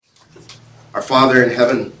Our Father in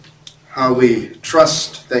heaven, how we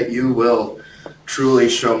trust that you will truly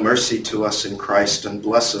show mercy to us in Christ and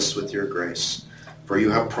bless us with your grace. For you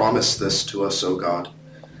have promised this to us, O God.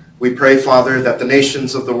 We pray, Father, that the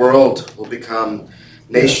nations of the world will become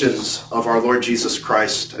nations of our Lord Jesus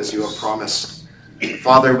Christ, as you have promised.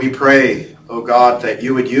 Father, we pray, O God, that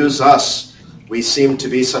you would use us. We seem to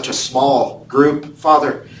be such a small group,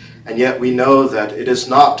 Father, and yet we know that it is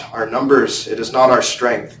not our numbers, it is not our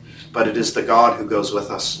strength, but it is the God who goes with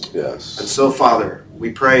us. Yes. And so, Father, we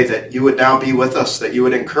pray that you would now be with us, that you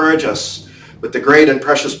would encourage us with the great and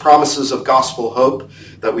precious promises of gospel hope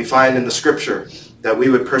that we find in the Scripture, that we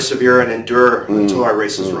would persevere and endure until our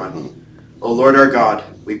race is run. O Lord our God,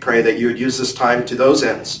 we pray that you would use this time to those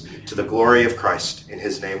ends, to the glory of Christ. In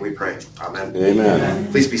his name we pray. Amen. Amen.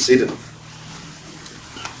 Please be seated.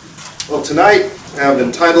 Well, tonight I have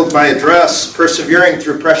entitled my address, Persevering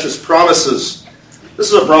Through Precious Promises.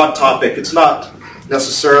 This is a broad topic. It's not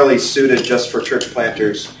necessarily suited just for church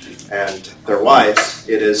planters and their wives.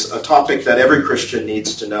 It is a topic that every Christian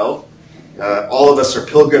needs to know. All of us are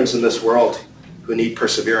pilgrims in this world who need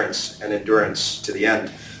perseverance and endurance to the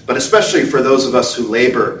end. But especially for those of us who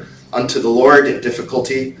labor unto the Lord in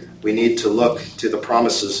difficulty, we need to look to the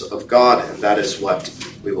promises of God, and that is what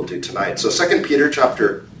we will do tonight. So 2 Peter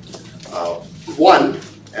chapter 1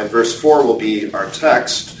 and verse 4 will be our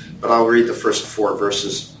text, but I'll read the first 4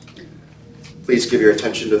 verses. Please give your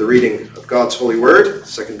attention to the reading of God's holy word,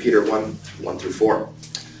 2 Peter 1 through 4.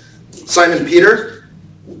 Simon Peter,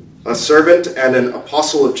 a servant and an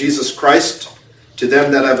apostle of Jesus Christ, to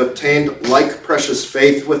them that have obtained like precious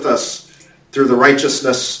faith with us through the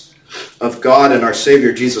righteousness of God and our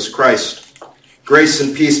Savior Jesus Christ. Grace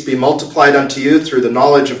and peace be multiplied unto you through the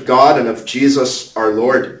knowledge of God and of Jesus our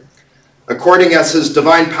Lord, according as his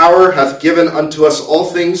divine power hath given unto us all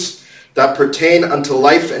things that pertain unto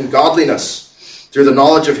life and godliness, through the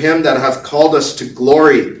knowledge of him that hath called us to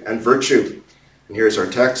glory and virtue. And here's our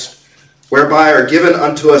text. Whereby are given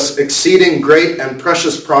unto us exceeding great and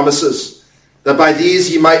precious promises, that by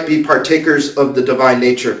these ye might be partakers of the divine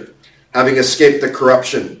nature, having escaped the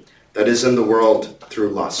corruption that is in the world through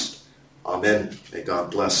lust. Amen. May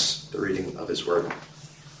God bless the reading of his word.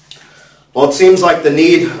 Well, it seems like the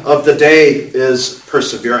need of the day is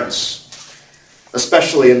perseverance,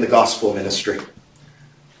 especially in the gospel ministry.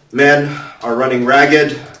 Men are running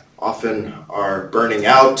ragged, often are burning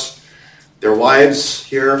out. Their wives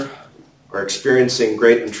here are experiencing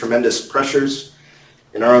great and tremendous pressures.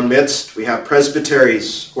 In our own midst, we have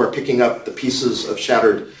presbyteries who are picking up the pieces of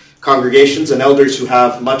shattered congregations, and elders who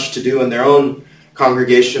have much to do in their own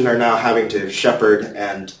congregation are now having to shepherd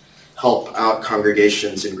and help out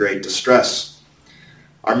congregations in great distress.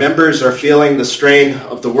 Our members are feeling the strain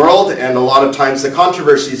of the world, and a lot of times the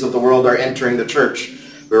controversies of the world are entering the church.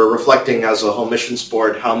 We're reflecting as a home missions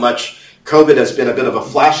board how much COVID has been a bit of a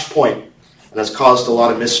flashpoint and has caused a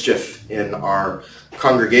lot of mischief in our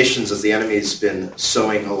congregations, as the enemy's been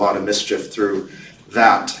sowing a lot of mischief through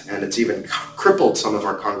that, and it's even crippled some of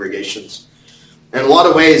our congregations. In a lot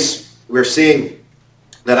of ways, we're seeing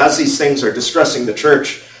that as these things are distressing the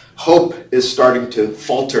church, hope is starting to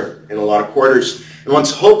falter in a lot of quarters. And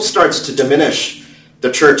once hope starts to diminish,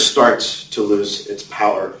 the church starts to lose its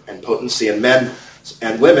power and potency, and men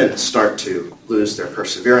and women start to lose their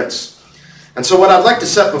perseverance. And so what I'd like to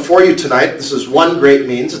set before you tonight, this is one great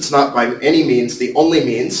means. It's not by any means the only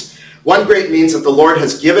means. One great means that the Lord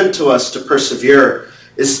has given to us to persevere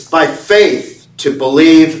is by faith to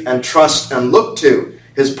believe and trust and look to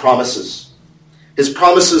his promises. His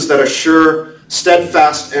promises that are sure,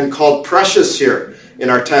 steadfast, and called precious here in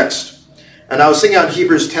our text. And I was thinking on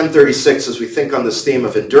Hebrews 10:36 as we think on this theme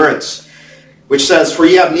of endurance, which says, For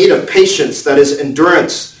ye have need of patience, that is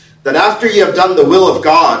endurance, that after ye have done the will of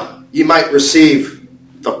God, ye might receive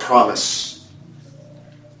the promise.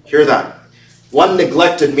 Hear that. One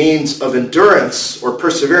neglected means of endurance or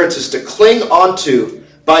perseverance is to cling onto,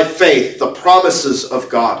 by faith, the promises of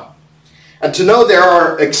God. And to know there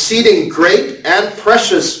are exceeding great and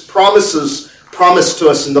precious promises promised to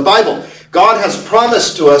us in the Bible. God has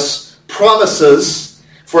promised to us promises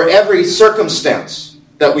for every circumstance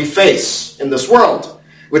that we face in this world,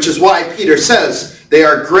 which is why Peter says they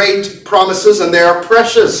are great promises and they are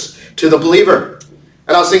precious to the believer.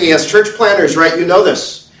 And I was thinking, as church planners, right, you know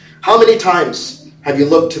this. How many times have you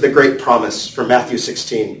looked to the great promise from Matthew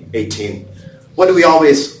 16:18? What do we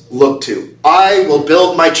always look to? I will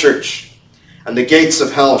build my church, and the gates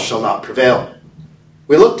of hell shall not prevail.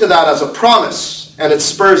 We look to that as a promise, and it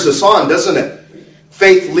spurs us on, doesn't it?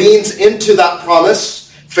 Faith leans into that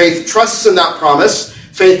promise. Faith trusts in that promise.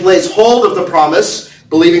 Faith lays hold of the promise,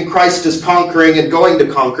 believing Christ is conquering and going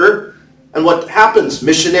to conquer. And what happens?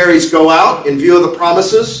 Missionaries go out in view of the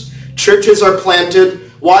promises. Churches are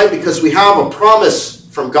planted. Why? Because we have a promise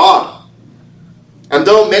from God. And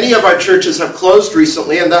though many of our churches have closed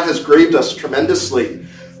recently, and that has grieved us tremendously,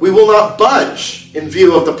 we will not budge in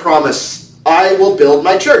view of the promise, I will build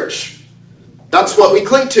my church. That's what we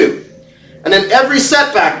cling to. And in every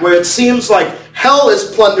setback where it seems like hell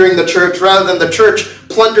is plundering the church rather than the church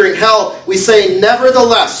plundering hell, we say,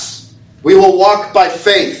 nevertheless, we will walk by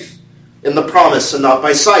faith in the promise and not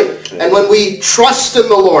by sight. And when we trust in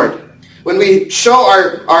the Lord, when we show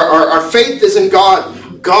our faith is in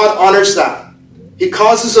God, God honors that. He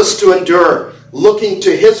causes us to endure, looking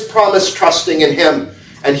to his promise, trusting in him,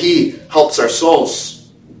 and he helps our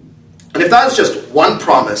souls. And if that is just one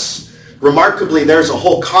promise, remarkably, there's a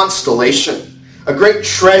whole constellation, a great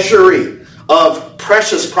treasury of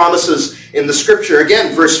precious promises in the Scripture.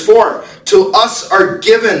 Again, verse 4, to us are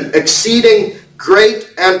given exceeding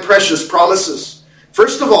great and precious promises.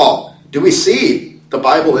 First of all, do we see the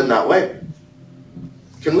Bible in that way?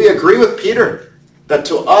 Can we agree with Peter that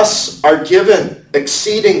to us are given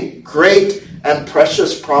exceeding great and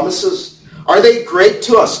precious promises? Are they great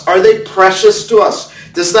to us? Are they precious to us?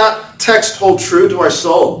 Does that text hold true to our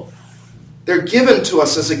soul? They're given to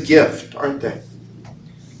us as a gift, aren't they?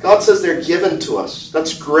 God says they're given to us.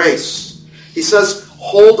 That's grace. He says,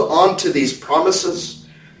 hold on to these promises.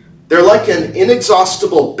 They're like an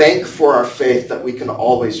inexhaustible bank for our faith that we can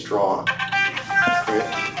always draw on.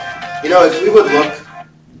 Right? You know, if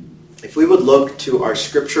we would look to our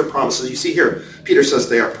Scripture promises, you see here, Peter says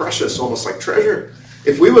they are precious, almost like treasure.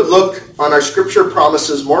 If we would look on our Scripture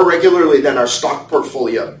promises more regularly than our stock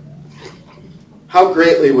portfolio, how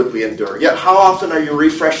greatly would we endure? Yet how often are you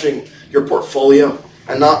refreshing your portfolio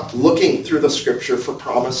and not looking through the Scripture for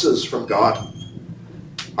promises from God?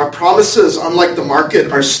 Our promises, unlike the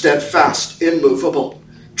market, are steadfast, immovable,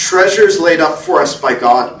 treasures laid up for us by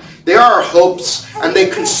God. They are our hopes, and they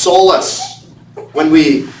console us when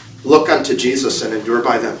we look unto Jesus and endure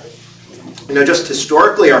by them. You know, just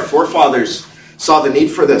historically, our forefathers saw the need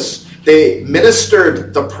for this. They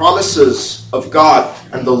ministered the promises of God,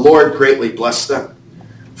 and the Lord greatly blessed them.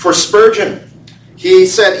 For Spurgeon, he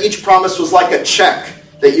said each promise was like a check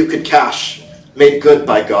that you could cash, made good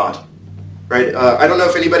by God. Right? I don't know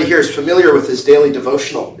if anybody here is familiar with his daily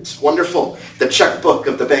devotional. It's wonderful. The checkbook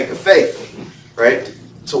of the Bank of Faith. Right?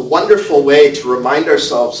 It's a wonderful way to remind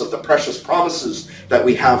ourselves of the precious promises that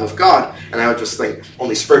we have of God. And I would just think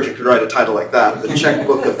only Spurgeon could write a title like that, the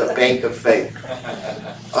checkbook of the Bank of Faith.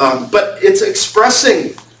 But it's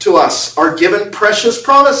expressing to us our given precious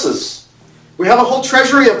promises. We have a whole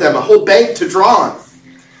treasury of them, a whole bank to draw on.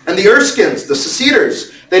 And the Erskines, the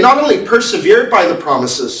Seceders, they not only persevered by the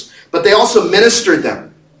promises, but they also ministered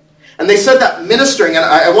them. And they said that ministering, and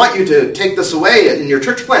I want you to take this away in your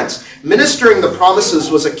church plans, ministering the promises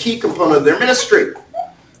was a key component of their ministry.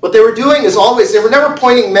 What they were doing is always, they were never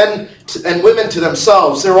pointing men and women to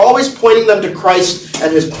themselves. They were always pointing them to Christ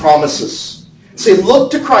and his promises. Say, look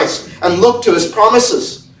to Christ and look to his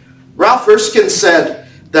promises. Ralph Erskine said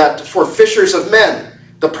that for fishers of men,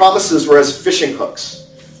 the promises were as fishing hooks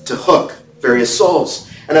to hook various souls.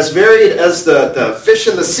 And as varied as the fish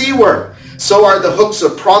in the sea were, so are the hooks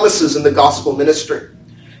of promises in the gospel ministry.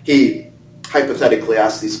 He hypothetically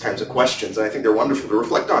asked these kinds of questions, and I think they're wonderful to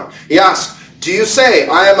reflect on. He asked, do you say,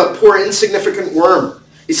 I am a poor insignificant worm?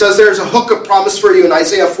 He says there's a hook of promise for you in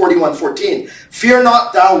Isaiah 41:14. Fear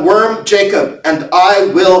not, thou worm Jacob, and I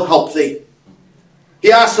will help thee.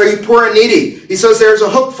 He asks, are you poor and needy? He says there's a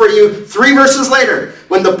hook for you 3 verses later.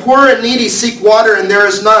 When the poor and needy seek water and there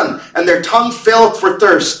is none, and their tongue faileth for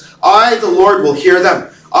thirst, I, the Lord, will hear them.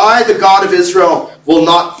 I, the God of Israel, will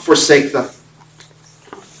not forsake them.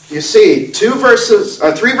 You see, 3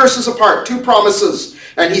 verses apart, 2 promises.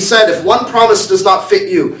 And he said, if one promise does not fit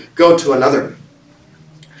you, go to another.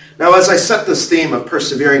 Now, as I set this theme of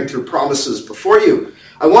persevering through promises before you,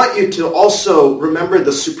 I want you to also remember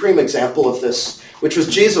the supreme example of this, which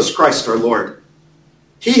was Jesus Christ our Lord.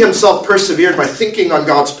 He himself persevered by thinking on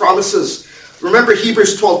God's promises. Remember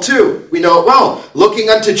Hebrews 12:2. We know it well.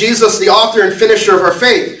 Looking unto Jesus, the author and finisher of our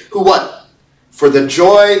faith, who what? For the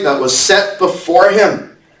joy that was set before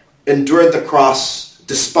him, endured the cross,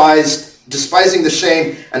 despising the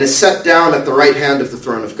shame, and is set down at the right hand of the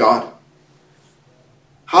throne of God.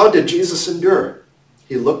 How did Jesus endure?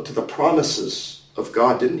 He looked to the promises of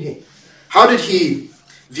God, didn't he? How did he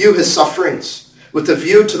view his sufferings? With a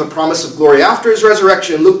view to the promise of glory. After his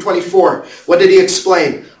resurrection, in Luke 24, what did he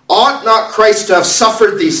explain? Ought not Christ to have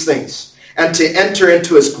suffered these things and to enter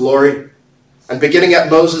into his glory? And beginning at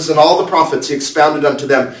Moses and all the prophets, he expounded unto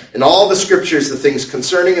them in all the scriptures the things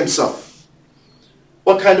concerning himself.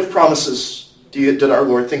 What kind of promises did our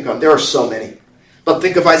Lord think on? There are so many. But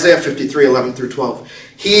think of Isaiah 53, 11 through 12.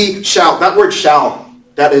 He shall, that word shall,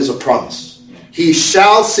 that is a promise. He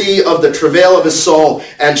shall see of the travail of his soul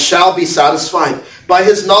and shall be satisfied. By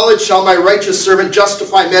his knowledge shall my righteous servant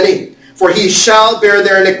justify many, for he shall bear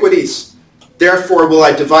their iniquities. Therefore will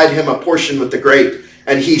I divide him a portion with the great,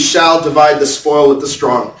 and he shall divide the spoil with the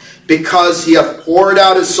strong, because he hath poured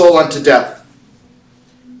out his soul unto death.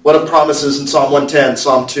 What are promises in Psalm 110,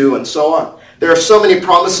 Psalm 2, and so on? There are so many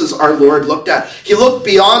promises our Lord looked at. He looked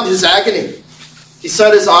beyond his agony. He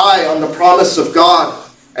set his eye on the promise of God,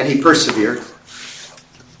 and he persevered.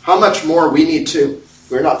 How much more we need to?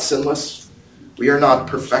 We're not sinless. We are not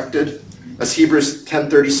perfected. As Hebrews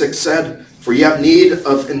 10:36 said, for ye have need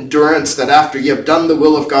of endurance, that after ye have done the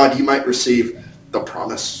will of God, ye might receive the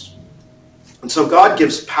promise. And so God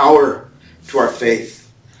gives power to our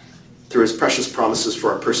faith through his precious promises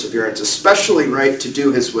for our perseverance, especially right to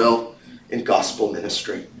do his will in gospel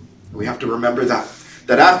ministry. We have to remember that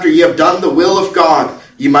after ye have done the will of God,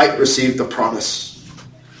 ye might receive the promise.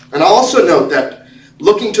 And I'll also note that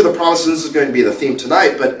looking to the promises, this is going to be the theme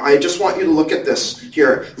tonight, but I just want you to look at this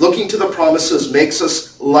here. Looking to the promises makes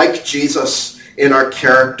us like Jesus in our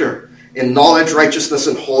character, in knowledge, righteousness,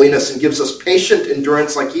 and holiness, and gives us patient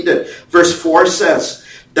endurance like he did. Verse 4 says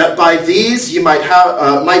that by these you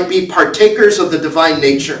might be partakers of the divine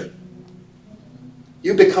nature.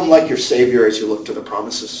 You become like your Savior as you look to the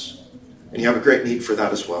promises, and you have a great need for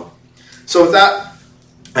that as well. So with that,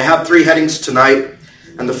 I have 3 headings tonight.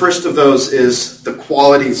 And the first of those is the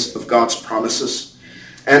qualities of God's promises.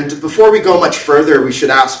 And before we go much further, we should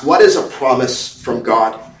ask, what is a promise from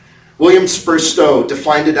God? William Spurstow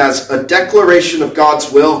defined it as a declaration of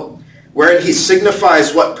God's will, wherein he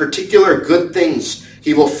signifies what particular good things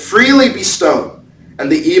he will freely bestow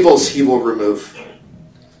and the evils he will remove.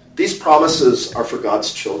 These promises are for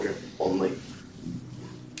God's children only.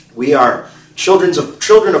 We are children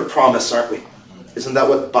of promise, aren't we? Isn't that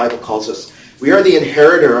what the Bible calls us? We are the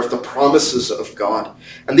inheritor of the promises of God.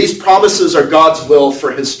 And these promises are God's will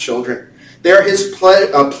for his children. They are his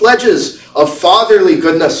pledges of fatherly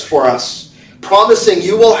goodness for us, promising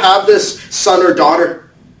you will have this son or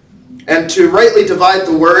daughter. And to rightly divide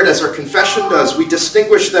the word, as our confession does, we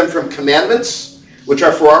distinguish them from commandments, which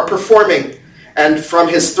are for our performing, and from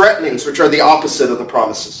his threatenings, which are the opposite of the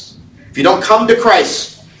promises. If you don't come to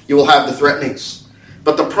Christ, you will have the threatenings.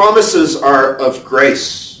 But the promises are of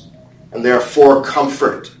grace. And they are for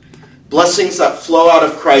comfort. Blessings that flow out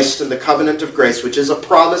of Christ in the covenant of grace, which is a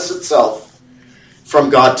promise itself from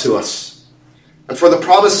God to us. And for the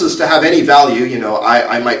promises to have any value,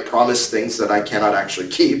 I might promise things that I cannot actually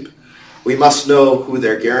keep. We must know who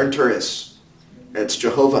their guarantor is. It's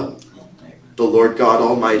Jehovah, the Lord God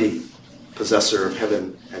Almighty, possessor of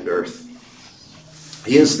heaven and earth.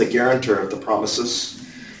 He is the guarantor of the promises.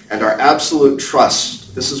 And our absolute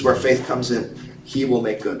trust, this is where faith comes in, he will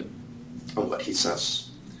make good on what he says.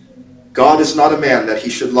 God is not a man that he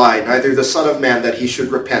should lie, neither the Son of Man that he should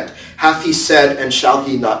repent. Hath he said, and shall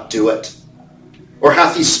he not do it? Or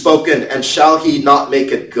hath he spoken, and shall he not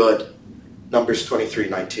make it good? Numbers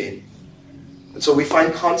 23:19. And so we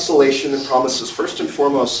find consolation and promises first and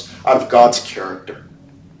foremost out of God's character.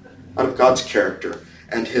 Out of God's character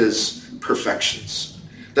and his perfections.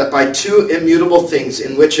 That by 2 immutable things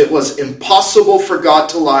in which it was impossible for God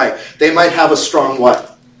to lie, they might have a strong what?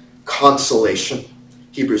 Consolation.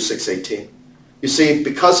 Hebrews 6:18. You see,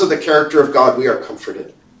 because of the character of God, we are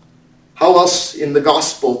comforted. How else in the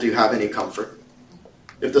gospel do you have any comfort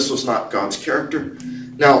if this was not God's character?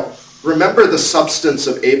 Now, remember the substance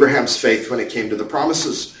of Abraham's faith when it came to the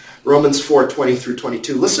promises. Romans 4:20 through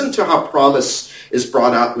 22. Listen to how promise is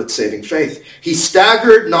brought out with saving faith. He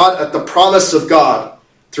staggered not at the promise of God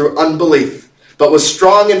through unbelief, but was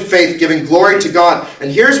strong in faith, giving glory to God. And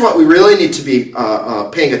here's what we really need to be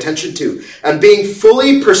paying attention to. And being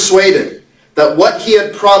fully persuaded that what he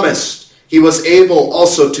had promised, he was able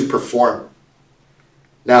also to perform.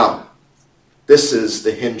 Now, this is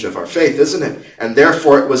the hinge of our faith, isn't it? And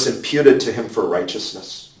therefore it was imputed to him for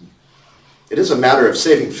righteousness. It is a matter of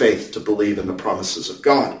saving faith to believe in the promises of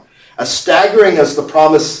God. As staggering as the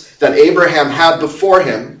promise that Abraham had before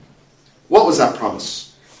him, what was that promise?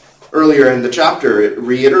 Earlier in the chapter, it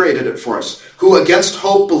reiterated it for us. Who against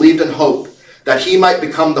hope believed in hope, that he might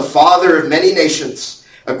become the father of many nations,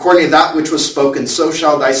 according to that which was spoken, so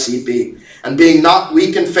shall thy seed be. And being not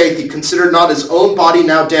weak in faith, he considered not his own body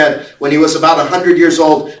now dead, when he was about 100 years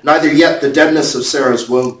old, neither yet the deadness of Sarah's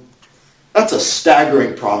womb. That's a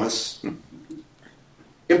staggering promise.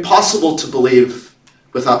 Impossible to believe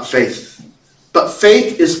without faith. But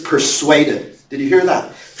faith is persuaded. Did you hear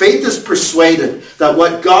that? Faith is persuaded that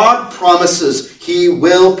what God promises, he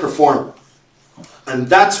will perform. And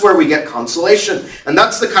that's where we get consolation. And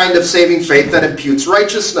that's the kind of saving faith that imputes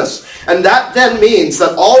righteousness. And that then means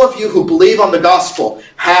that all of you who believe on the gospel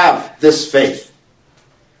have this faith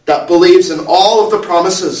that believes in all of the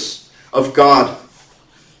promises of God.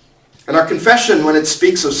 And our confession, when it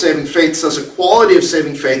speaks of saving faith, says a quality of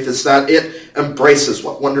saving faith is that it embraces,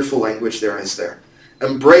 what wonderful language there is there,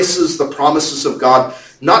 embraces the promises of God,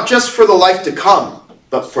 not just for the life to come,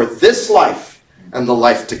 but for this life and the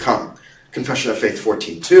life to come. Confession of Faith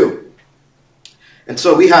 14:2. And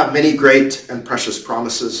so we have many great and precious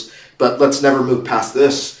promises, but let's never move past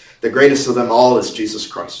this. The greatest of them all is Jesus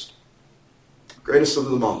Christ. Greatest of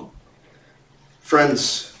them all.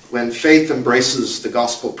 Friends, when faith embraces the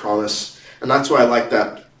gospel promise, and that's why I like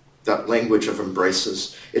that language of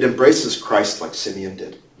embraces, it embraces Christ like Simeon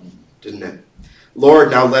did, didn't it?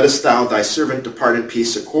 Lord, now lettest thou thy servant depart in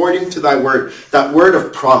peace according to thy word. That word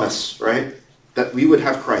of promise, right? That we would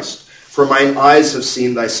have Christ. For mine eyes have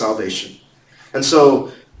seen thy salvation. And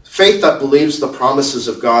so faith that believes the promises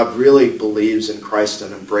of God really believes in Christ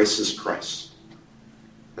and embraces Christ.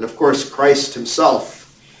 And of course, Christ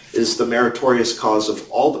himself is the meritorious cause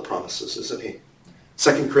of all the promises, isn't he?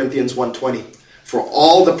 2 Corinthians 1:20. For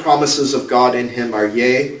all the promises of God in him are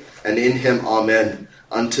yea, and in him amen,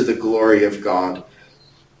 unto the glory of God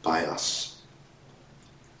by us.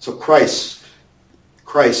 So Christ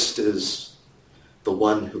is the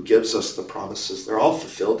one who gives us the promises. They're all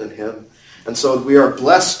fulfilled in him. And so we are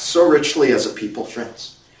blessed so richly as a people,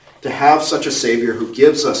 friends, to have such a Savior who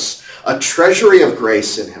gives us a treasury of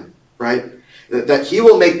grace in him, right? That he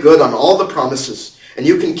will make good on all the promises. And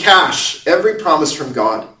you can cash every promise from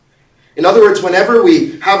God. In other words, whenever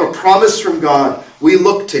we have a promise from God, we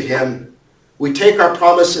look to him. We take our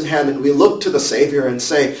promise in hand and we look to the Savior and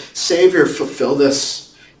say, Savior, fulfill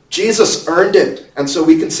this. Jesus earned it. And so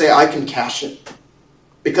we can say, I can cash it.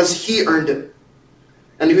 Because he earned it.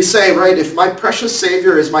 And we say, right, if my precious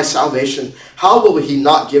Savior is my salvation, how will he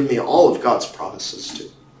not give me all of God's promises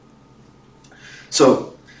too?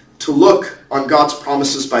 So, to look on God's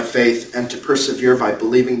promises by faith and to persevere by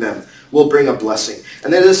believing them will bring a blessing.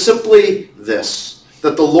 And it is simply this,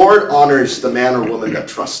 that the Lord honors the man or woman that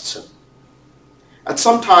trusts him. And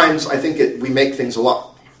sometimes I think we make things a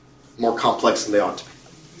lot more complex than they ought to be.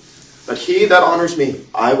 But he that honors me,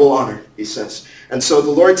 I will honor, he says. And so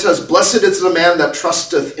the Lord says, blessed is the man that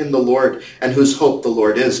trusteth in the Lord and whose hope the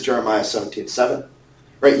Lord is, Jeremiah 17:7.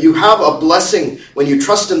 Right? You have a blessing when you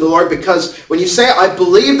trust in the Lord, because when you say, I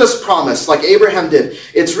believe this promise, like Abraham did,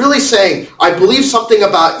 it's really saying, I believe something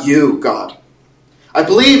about you, God. I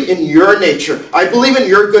believe in your nature. I believe in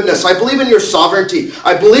your goodness. I believe in your sovereignty.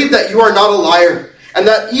 I believe that you are not a liar. And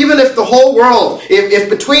that even if the whole world, if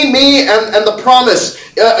between me and the promise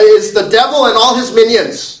is the devil and all his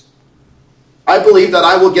minions, I believe that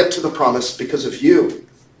I will get to the promise because of you,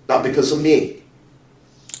 not because of me.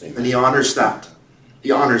 And he honors that.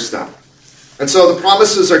 He honors that. And so the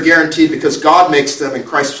promises are guaranteed because God makes them and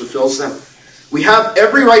Christ fulfills them. We have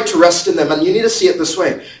every right to rest in them, and you need to see it this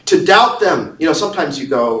way. To doubt them, sometimes you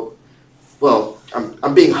go, well,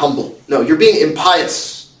 I'm being humble. No, you're being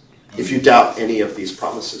impious if you doubt any of these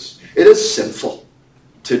promises. It is sinful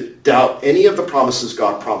to doubt any of the promises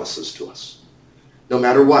God promises to us, no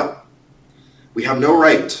matter what. We have no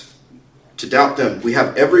right to doubt them. We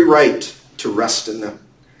have every right to rest in them.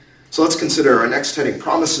 So let's consider our next heading,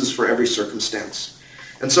 promises for every circumstance.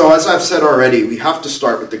 And so as I've said already, we have to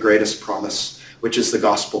start with the greatest promise, which is the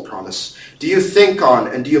gospel promise. Do you think on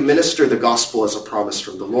and do you minister the gospel as a promise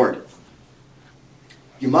from the Lord?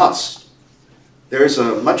 You must. There is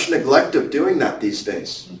a much neglect of doing that these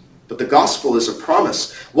days. But the gospel is a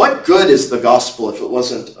promise. What good is the gospel if it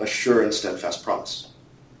wasn't a sure and steadfast promise?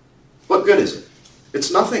 What good is it?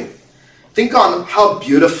 It's nothing. Think on how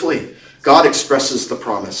beautifully God expresses the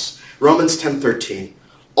promise. Romans 10:13.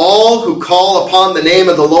 All who call upon the name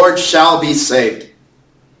of the Lord shall be saved.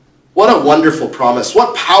 What a wonderful promise.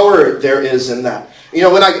 What power there is in that.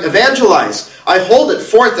 When I evangelize, I hold it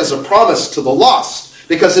forth as a promise to the lost,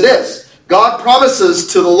 because it is. God promises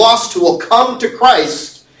to the lost who will come to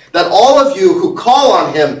Christ that all of you who call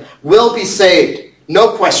on him will be saved.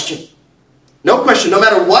 No question. No question. No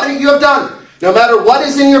matter what you have done, no matter what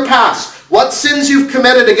is in your past, what sins you've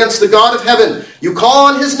committed against the God of heaven, you call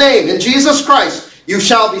on his name in Jesus Christ, you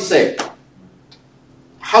shall be saved.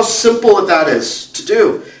 How simple that is to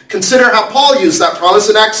do. Consider how Paul used that promise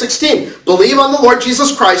in Acts 16. Believe on the Lord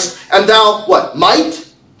Jesus Christ, and thou,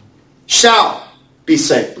 what? Shall be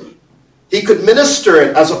saved. He could minister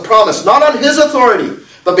it as a promise, not on his authority,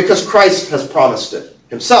 but because Christ has promised it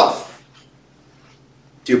himself.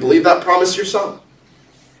 Do you believe that promise yourself?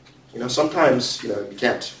 Sometimes, you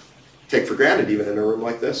can't take for granted, even in a room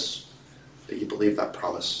like this, that you believe that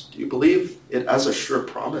promise. Do you believe it as a sure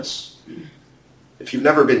promise? If you've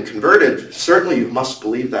never been converted, certainly you must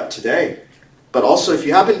believe that today. But also, if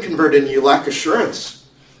you have been converted and you lack assurance,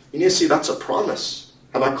 you need to see that's a promise.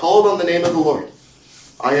 Have I called on the name of the Lord?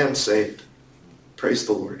 I am saved. Praise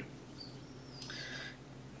the Lord.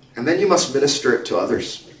 And then you must minister it to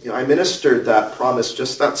others. I ministered that promise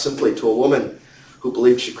just that simply to a woman who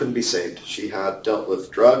believed she couldn't be saved. She had dealt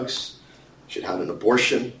with drugs. She'd had an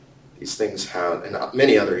abortion. These things had, and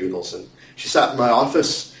many other evils. And she sat in my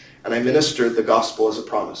office, and I ministered the gospel as a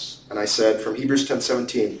promise. And I said from Hebrews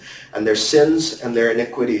 10:17, and their sins and their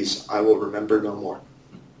iniquities I will remember no more.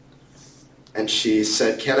 And she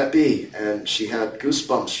said, can it be? And she had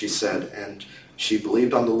goosebumps, she said, and she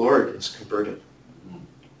believed on the Lord and was converted.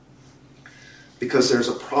 Because there's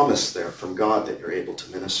a promise there from God that you're able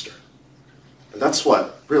to minister. And that's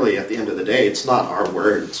what, really, at the end of the day, it's not our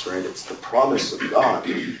words, right? It's the promise of God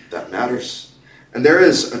that matters. And there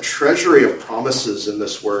is a treasury of promises in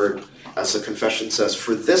this word, as the confession says,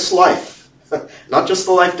 for this life, not just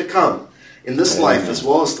the life to come, in this life as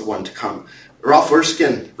well as the one to come. Ralph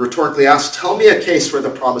Erskine rhetorically asked, tell me a case where the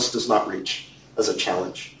promise does not reach, as a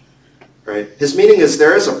challenge. Right? His meaning is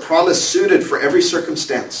there is a promise suited for every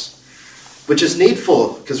circumstance, which is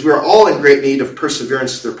needful because we are all in great need of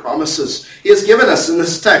perseverance through promises. He has given us in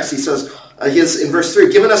this text, he says, he has in verse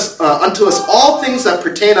 3, given us unto us all things that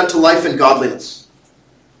pertain unto life and godliness.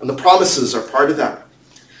 And the promises are part of that.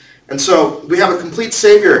 And so we have a complete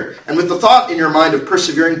Savior. And with the thought in your mind of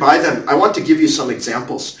persevering by them, I want to give you some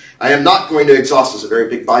examples. I am not going to exhaust, it's a very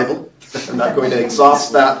big Bible. I'm not going to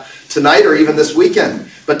exhaust that tonight or even this weekend,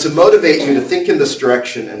 but to motivate you to think in this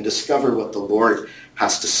direction and discover what the Lord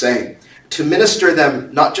has to say. To minister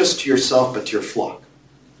them not just to yourself, but to your flock.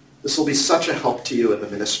 This will be such a help to you in the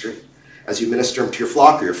ministry as you minister them to your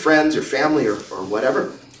flock or your friends, your family, or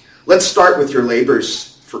whatever. Let's start with your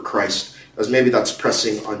labors for Christ, as maybe that's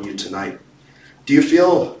pressing on you tonight. Do you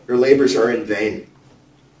feel your labors are in vain,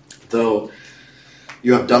 though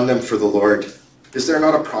you have done them for the Lord? Is there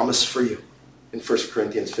not a promise for you in 1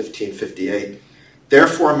 Corinthians 15:58?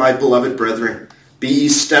 Therefore, my beloved brethren, be ye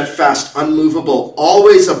steadfast, unmovable,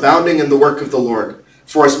 always abounding in the work of the Lord,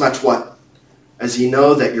 for as much what? As ye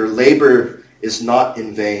know that your labor is not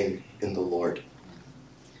in vain in the Lord.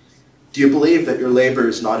 Do you believe that your labor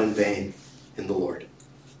is not in vain in the Lord?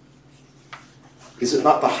 Is it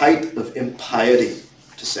not the height of impiety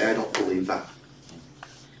to say, I don't believe that?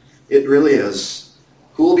 It really is.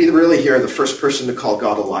 Who will be really here the first person to call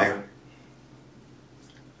God a liar?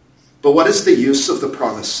 But what is the use of the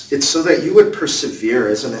promise? It's so that you would persevere,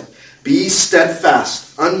 isn't it? Be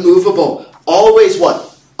steadfast, unmovable, always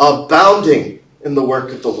what? Abounding in the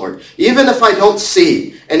work of the Lord. Even if I don't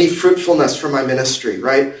see any fruitfulness from my ministry,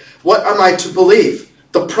 right? What am I to believe?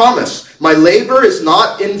 The promise. My labor is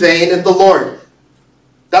not in vain in the Lord.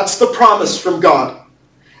 That's the promise from God.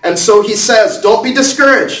 And so he says, don't be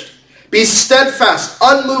discouraged. Be steadfast,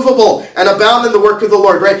 unmovable, and abound in the work of the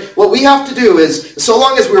Lord, right? What we have to do is, so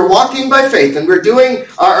long as we're walking by faith and we're doing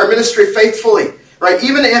our ministry faithfully, right?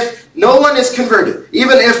 Even if no one is converted,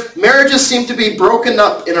 even if marriages seem to be broken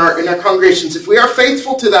up in our congregations, if we are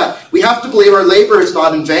faithful to that, we have to believe our labor is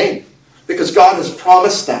not in vain, because God has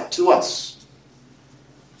promised that to us.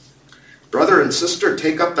 Brother and sister,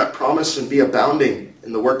 take up that promise and be abounding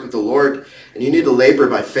in the work of the Lord. And you need to labor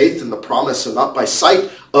by faith in the promise and not by sight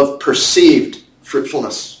of perceived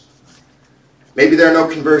fruitfulness. Maybe there are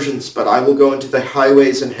no conversions, but I will go into the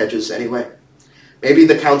highways and hedges anyway. Maybe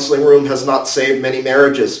the counseling room has not saved many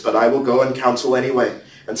marriages, but I will go and counsel anyway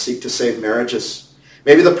and seek to save marriages.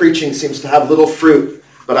 Maybe the preaching seems to have little fruit,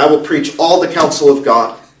 but I will preach all the counsel of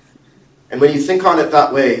God. And when you think on it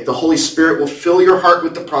that way, the Holy Spirit will fill your heart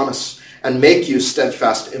with the promise and make you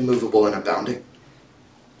steadfast, immovable, and abounding.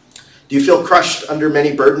 Do you feel crushed under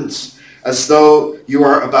many burdens, as though you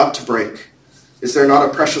are about to break? Is there not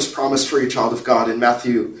a precious promise for you, child of God, in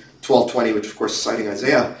Matthew 12:20, which of course is citing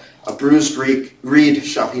Isaiah? A bruised reed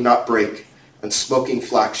shall he not break, and smoking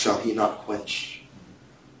flax shall he not quench.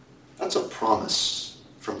 That's a promise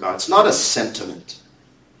from God. It's not a sentiment.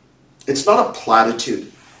 It's not a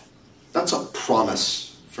platitude. That's a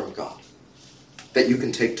promise from God that you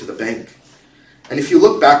can take to the bank. And if you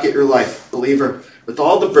look back at your life, believer, with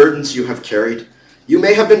all the burdens you have carried, you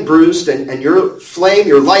may have been bruised, and your flame,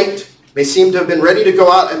 your light, may seem to have been ready to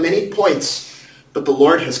go out at many points, but the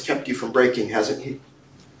Lord has kept you from breaking, hasn't he?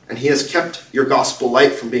 And he has kept your gospel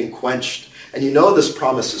light from being quenched. And you know this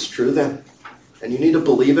promise is true then. And you need to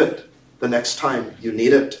believe it the next time you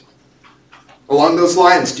need it. Along those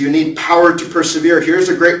lines, do you need power to persevere? Here's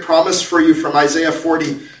a great promise for you from Isaiah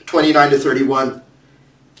 40, 29 to 31.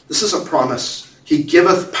 This is a promise. He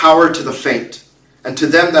giveth power to the faint, and to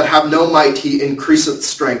them that have no might he increaseth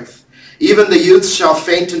strength. Even the youths shall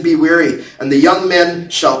faint and be weary, and the young men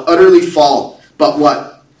shall utterly fall. But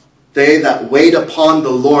what? They that wait upon the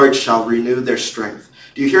Lord shall renew their strength.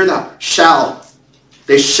 Do you hear that? Shall.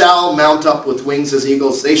 They shall mount up with wings as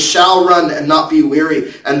eagles. They shall run and not be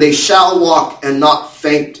weary, and they shall walk and not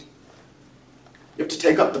faint. You have to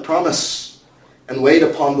take up the promise and wait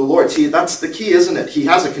upon the Lord. See, that's the key, isn't it? He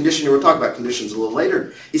has a condition. We'll talk about conditions a little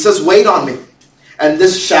later. He says, wait on me, and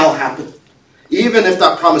this shall happen. Even if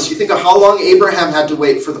that promise, you think of how long Abraham had to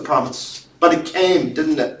wait for the promise. But it came,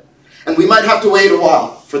 didn't it? And we might have to wait a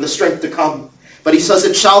while for the strength to come. But he says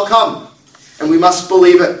it shall come, and we must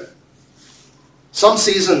believe it. Some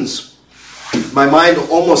seasons, my mind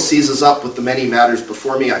almost seizes up with the many matters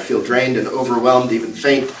before me. I feel drained and overwhelmed, even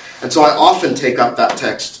faint. And so I often take up that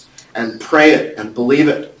text and pray it and believe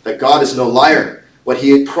it, that God is no liar. What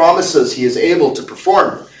he promises, he is able to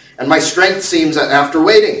perform. And my strength seems that after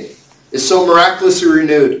waiting is so miraculously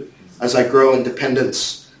renewed as I grow in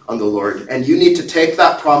dependence on the Lord. And you need to take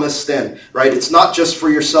that promise then, right? It's not just for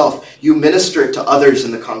yourself. You minister it to others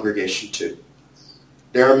in the congregation too.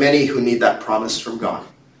 There are many who need that promise from God,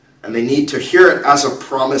 and they need to hear it as a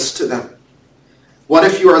promise to them. What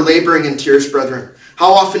if you are laboring in tears, brethren?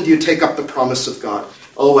 How often do you take up the promise of God?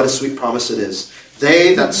 Oh, what a sweet promise it is.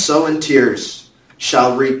 They that sow in tears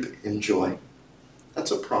shall reap in joy.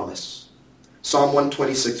 That's a promise. Psalm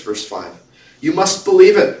 126, verse 5. You must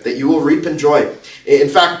believe it, that you will reap in joy. In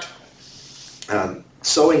fact,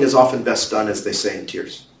 sowing is often best done, as they say, in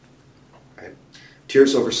tears. Right?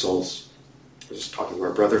 Tears over souls. I was just talking to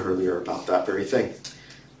our brother earlier about that very thing.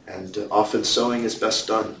 And often sowing is best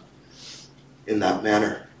done in that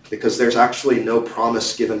manner, because there's actually no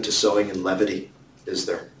promise given to sowing in levity, is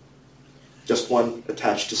there? Just one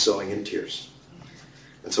attached to sowing in tears.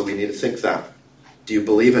 And so we need to think that. Do you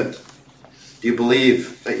believe it? Do you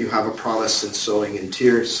believe that you have a promise in sowing in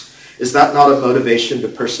tears? Is that not a motivation to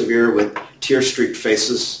persevere with tear-streaked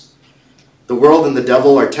faces? The world and the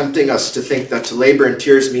devil are tempting us to think that to labor in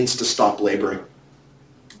tears means to stop laboring.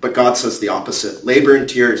 But God says the opposite. Labor in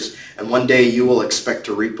tears, and one day you will expect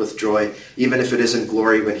to reap with joy, even if it is in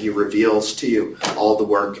glory when he reveals to you all the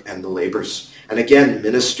work and the labors. And again,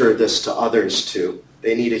 minister this to others too.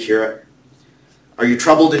 They need to hear it. Are you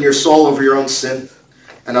troubled in your soul over your own sin?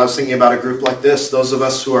 And I was thinking about a group like this, those of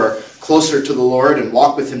us who are closer to the Lord and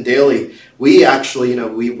walk with him daily. We actually,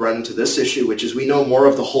 we run into this issue, which is we know more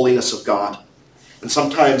of the holiness of God. And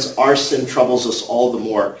sometimes our sin troubles us all the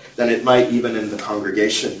more than it might even in the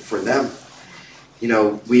congregation for them.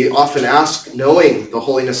 We often ask, knowing the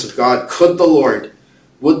holiness of God, would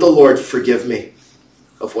the Lord forgive me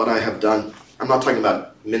of what I have done? I'm not talking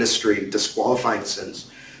about ministry disqualifying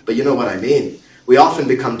sins, but you know what I mean. We often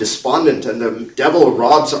become despondent, and the devil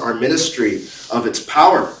robs our ministry of its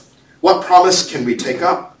power. What promise can we take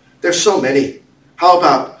up? There's so many. How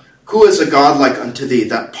about, who is a God like unto thee,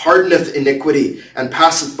 that pardoneth iniquity, and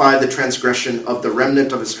passeth by the transgression of the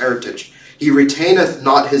remnant of his heritage? He retaineth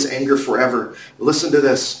not his anger forever. Listen to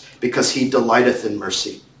this, because he delighteth in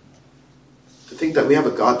mercy. To think that we have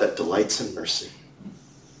a God that delights in mercy.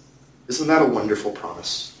 Isn't that a wonderful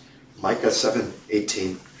promise? Micah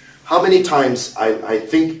 7:18. How many times, I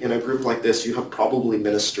think in a group like this, you have probably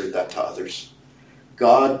ministered that to others.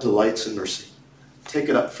 God delights in mercy. Take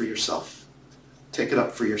it up for yourself. Take it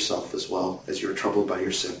up for yourself as well as you're troubled by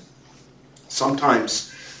your sin.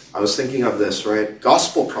 Sometimes, I was thinking of this, right?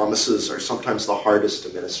 Gospel promises are sometimes the hardest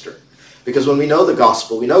to minister. Because when we know the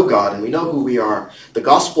gospel, we know God, and we know who we are, the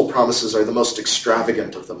gospel promises are the most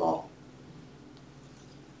extravagant of them all.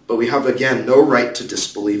 But we have, again, no right to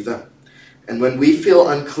disbelieve them. And when we feel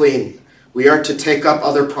unclean, we are to take up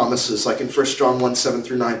other promises, like in 1 John 1, 7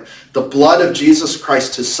 through 9. The blood of Jesus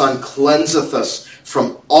Christ, his Son, cleanseth us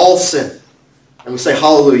from all sin. And we say,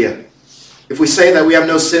 hallelujah. If we say that we have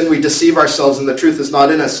no sin, we deceive ourselves and the truth is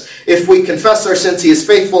not in us. If we confess our sins, he is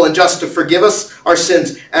faithful and just to forgive us our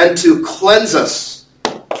sins and to cleanse us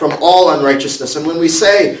from all unrighteousness. And when we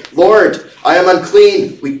say, Lord, I am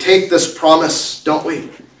unclean, we take this promise, don't we?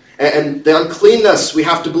 And the uncleanness, we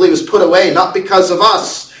have to believe, is put away, not because of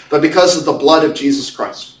us, but because of the blood of Jesus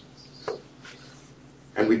Christ.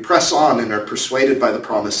 And we press on and are persuaded by the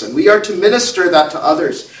promise. And we are to minister that to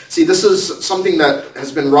others. See, this is something that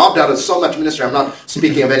has been robbed out of so much ministry. I'm not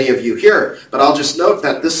speaking of any of you here, but I'll just note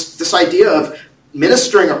that this idea of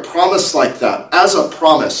ministering a promise like that, as a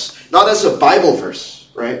promise, not as a Bible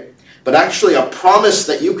verse, right? But actually a promise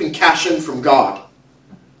that you can cash in from God.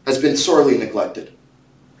 has been sorely neglected.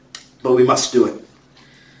 But we must do it.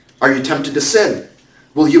 Are you tempted to sin?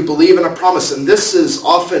 Will you believe in a promise? And this is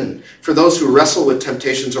often, for those who wrestle with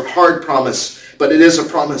temptations, a hard promise, but it is a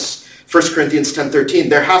promise. 1 Corinthians 10:13,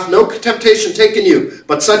 there hath no temptation taken you,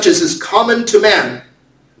 but such as is common to man.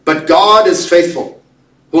 But God is faithful,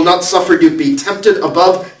 who will not suffer you to be tempted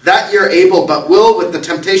above that ye are able, but will with the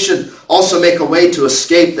temptation also make a way to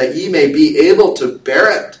escape, that ye may be able to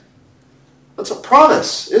bear it. That's a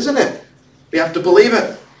promise, isn't it? We have to believe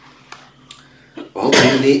it. Well,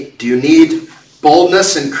 do you need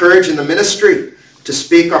boldness and courage in the ministry? To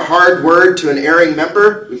speak a hard word to an erring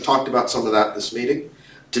member? We've talked about some of that this meeting.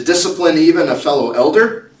 To discipline even a fellow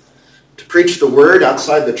elder? To preach the word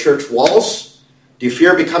outside the church walls? Do you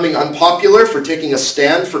fear becoming unpopular for taking a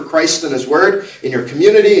stand for Christ and his word in your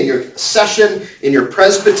community, in your session, in your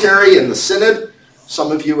presbytery, in the synod?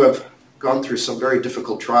 Some of you have gone through some very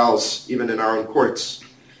difficult trials, even in our own courts.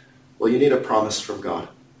 Well, you need a promise from God.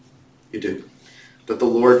 You do. That the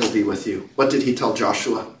Lord will be with you. What did he tell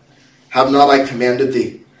Joshua? Have not I commanded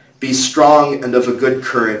thee? Be strong and of a good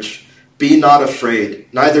courage. Be not afraid,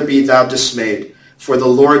 neither be thou dismayed. For the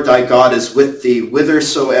Lord thy God is with thee,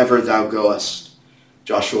 whithersoever thou goest.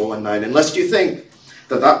 Joshua 1:9. And lest you think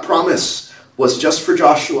that that promise was just for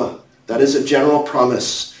Joshua. That is a general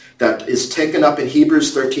promise that is taken up in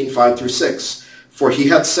Hebrews 13:5 through 6. For he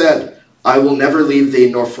hath said, I will never leave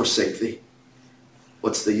thee nor forsake thee.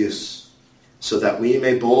 What's the use? So that we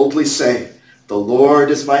may boldly say, the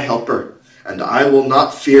Lord is my helper, and I will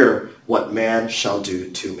not fear what man shall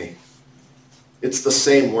do to me. It's the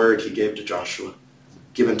same word he gave to Joshua,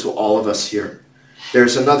 given to all of us here.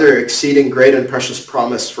 There's another exceeding great and precious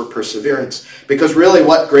promise for perseverance. Because really,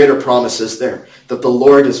 what greater promise is there? That the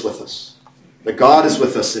Lord is with us. That God is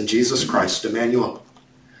with us in Jesus Christ, Emmanuel.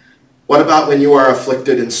 What about when you are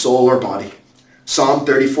afflicted in soul or body? Psalm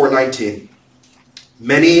 34:19.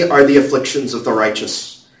 Many are the afflictions of the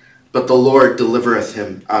righteous, but the Lord delivereth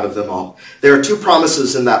him out of them all. There are two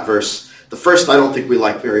promises in that verse. The first I don't think we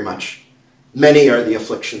like very much. Many are the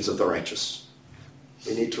afflictions of the righteous.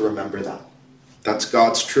 We need to remember that. That's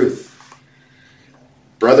God's truth.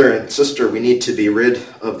 Brother and sister, we need to be rid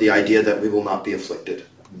of the idea that we will not be afflicted.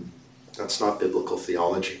 That's not biblical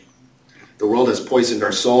theology. The world has poisoned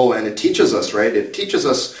our soul, and it teaches us, right? It teaches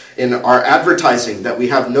us in our advertising that we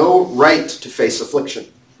have no right to face affliction.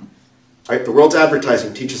 Right? The world's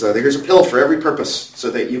advertising teaches us that here's a pill for every purpose so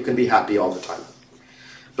that you can be happy all the time.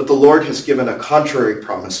 But the Lord has given a contrary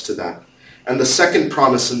promise to that. And the second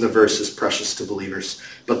promise in the verse is precious to believers.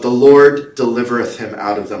 But the Lord delivereth him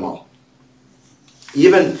out of them all.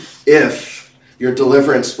 Even if your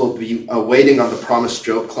deliverance will be waiting on the promise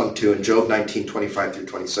Job clung to in Job 19:25 through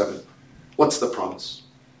 27. What's the promise?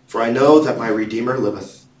 For I know that my Redeemer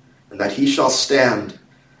liveth, and that he shall stand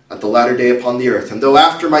at the latter day upon the earth. And though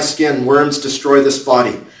after my skin worms destroy this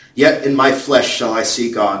body, yet in my flesh shall I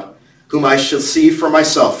see God, whom I shall see for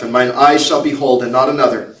myself, and mine eyes shall behold, and not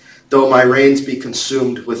another, though my reins be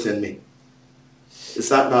consumed within me. Is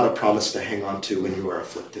that not a promise to hang on to when you are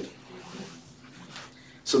afflicted?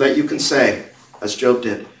 So that you can say, as Job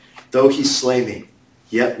did, though he slay me,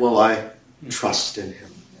 yet will I trust in him.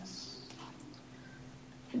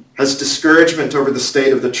 Has discouragement over the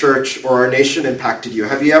state of the church or our nation impacted you?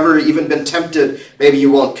 Have you ever even been tempted, maybe you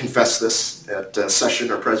won't confess this at session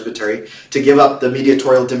or presbytery, to give up the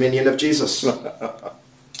mediatorial dominion of Jesus?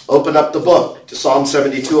 Open up the book to Psalm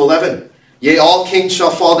 72:11. Yea, all kings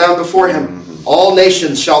shall fall down before him. All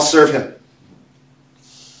nations shall serve him.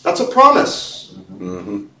 That's a promise,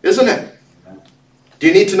 isn't it? Do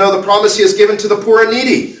you need to know the promise he has given to the poor and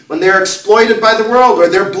needy when they are exploited by the world or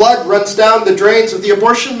their blood runs down the drains of the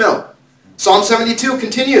abortion mill? Psalm 72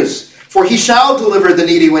 continues, for he shall deliver the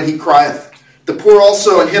needy when he crieth, the poor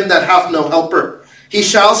also and him that hath no helper. He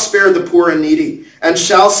shall spare the poor and needy, and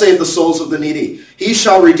shall save the souls of the needy. He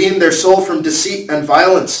shall redeem their soul from deceit and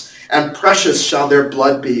violence, and precious shall their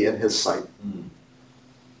blood be in his sight.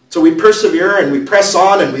 So we persevere and we press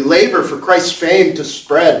on and we labor for Christ's fame to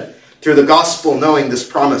spread through the gospel, knowing this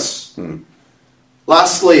promise.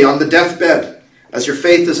 Lastly, on the deathbed, as your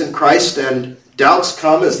faith is in Christ and doubts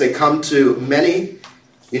come as they come to many,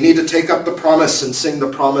 you need to take up the promise and sing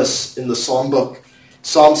the promise in the psalm book.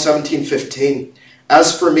 Psalm 17:15.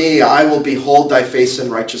 As for me, I will behold thy face in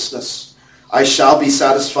righteousness. I shall be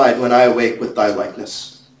satisfied when I awake with thy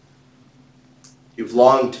likeness. You've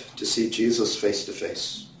longed to see Jesus face to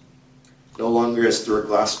face, no longer as through a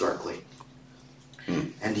glass darkly.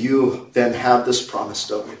 And you then have this promise,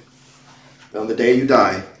 don't you? That on the day you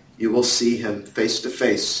die, you will see him face to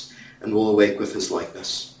face and will awake with his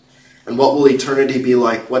likeness. And what will eternity be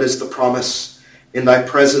like? What is the promise? In thy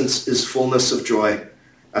presence is fullness of joy.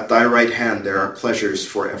 At thy right hand there are pleasures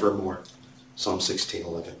forevermore. Psalm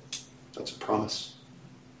 16:11. That's a promise,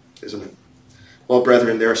 isn't it? Well,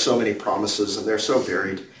 brethren, there are so many promises, and they're so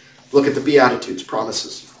varied. Look at the Beatitudes,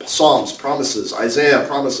 promises. Psalms, promises. Isaiah,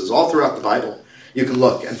 promises. All throughout the Bible, you can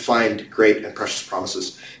look and find great and precious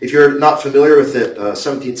promises. If you're not familiar with it,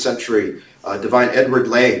 17th century divine Edward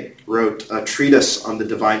Lay wrote a treatise on the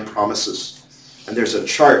divine promises. And there's a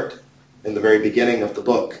chart in the very beginning of the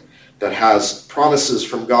book that has promises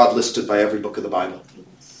from God listed by every book of the Bible.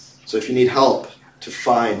 So if you need help to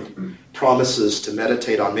find promises to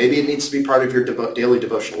meditate on, maybe it needs to be part of your daily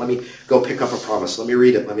devotion. Let me go pick up a promise. Let me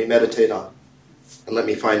read it. Let me meditate on it. And let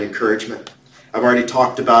me find encouragement. I've already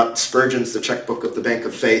talked about Spurgeon's The Checkbook of the Bank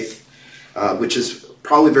of Faith, which is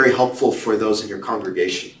probably very helpful for those in your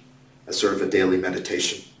congregation as sort of a daily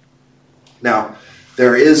meditation. Now,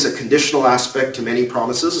 there is a conditional aspect to many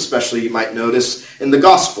promises, especially you might notice in the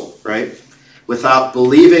gospel, right? Without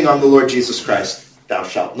believing on the Lord Jesus Christ, thou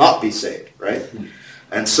shalt not be saved, right?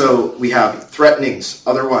 And so we have threatenings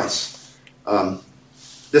otherwise.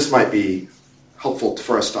 This might be helpful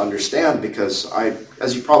for us to understand because I,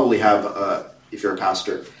 as you probably have, if you're a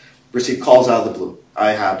pastor, received calls out of the blue.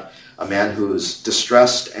 I had a man who was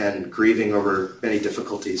distressed and grieving over many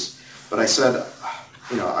difficulties. But I said,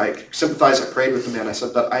 I sympathized, I prayed with the man. I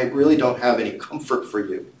said, but I really don't have any comfort for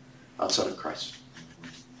you outside of Christ.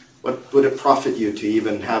 What would it profit you to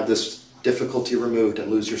even have this difficulty removed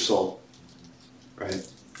and lose your soul? Right?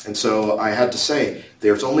 And so I had to say,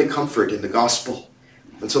 there's only comfort in the gospel.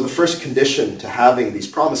 And so the first condition to having these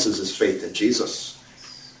promises is faith in Jesus.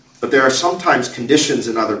 But there are sometimes conditions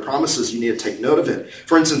in other promises. You need to take note of it.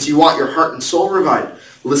 For instance, you want your heart and soul revived.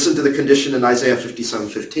 Listen to the condition in Isaiah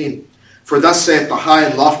 57:15. For thus saith the high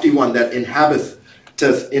and lofty one that inhabiteth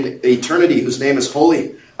in eternity, whose name is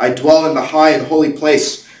holy. I dwell in the high and holy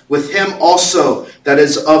place, with him also that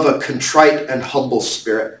is of a contrite and humble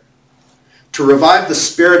spirit. To revive the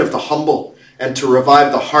spirit of the humble, and to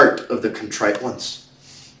revive the heart of the contrite ones.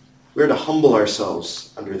 We're to humble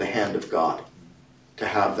ourselves under the hand of God to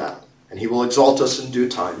have that. And he will exalt us in due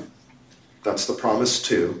time. That's the promise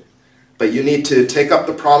too. But you need to take up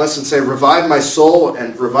the promise and say, revive my soul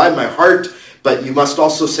and revive my heart. But you must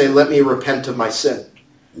also say, let me repent of my sin.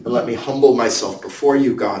 And let me humble myself before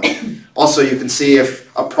you, God. Also, you can see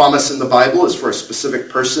if a promise in the Bible is for a specific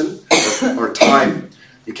person or time.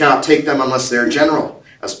 You cannot take them unless they're general,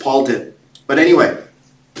 as Paul did. But anyway,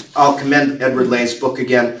 I'll commend Edward Lay's book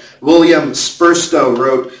again. William Spurstow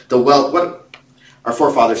wrote our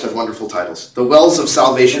forefathers have wonderful titles. The Wells of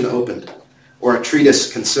Salvation Opened, or a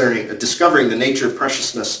treatise concerning discovering the nature,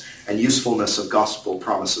 preciousness, and usefulness of gospel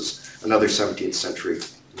promises. Another 17th century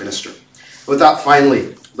minister. With that,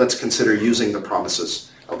 finally, let's consider using the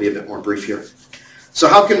promises. I'll be a bit more brief here. So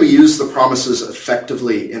how can we use the promises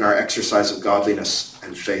effectively in our exercise of godliness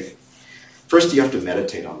and faith? First, you have to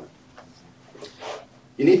meditate on them.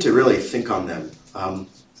 You need to really think on them.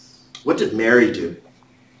 What did Mary do?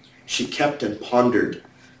 She kept and pondered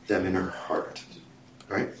them in her heart.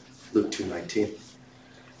 Right? Luke 2:19.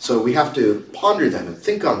 So we have to ponder them and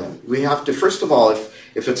think on them. We have to, first of all,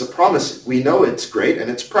 if it's a promise, we know it's great and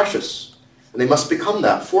it's precious. And they must become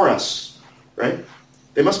that for us. Right?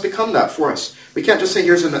 They must become that for us. We can't just say,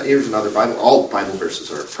 here's another Bible. All Bible verses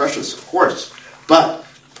are precious, of course. But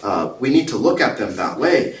we need to look at them that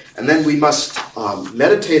way. And then we must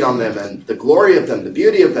meditate on them and the glory of them, the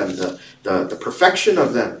beauty of them, the perfection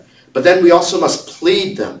of them. But then we also must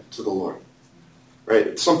plead them to the Lord.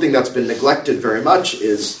 Right? Something that's been neglected very much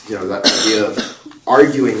is, that idea of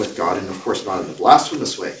arguing with God, and of course not in a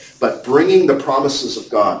blasphemous way, but bringing the promises of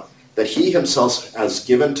God that he himself has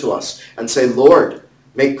given to us and say, Lord,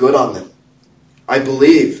 make good on them. I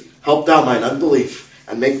believe, help thou mine unbelief,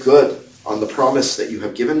 and make good on the promise that you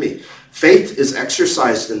have given me. Faith is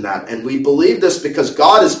exercised in that, and we believe this because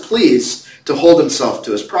God is pleased to hold himself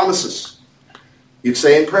to his promises. You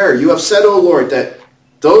say in prayer, you have said, O Lord, that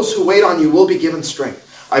those who wait on you will be given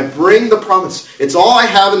strength. I bring the promise. It's all I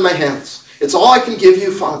have in my hands. It's all I can give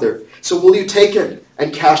you, Father. So will you take it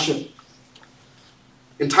and cash it?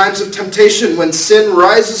 In times of temptation, when sin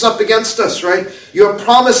rises up against us, right? You have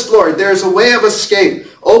promised, Lord, there is a way of escape.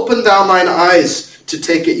 Open thou mine eyes to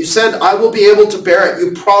take it. You said, I will be able to bear it.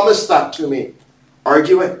 You promised that to me.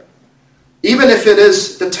 Argue it. Even if it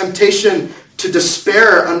is the temptation to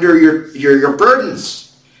despair under your burdens.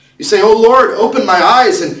 You say, oh Lord, open my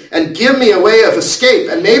eyes and give me a way of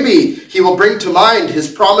escape. And maybe he will bring to mind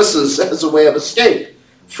his promises as a way of escape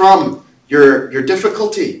from your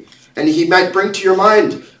difficulty. And he might bring to your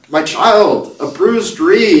mind, my child, a bruised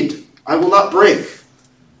reed I will not break,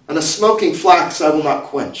 and a smoking flax I will not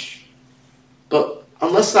quench. But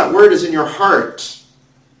unless that word is in your heart,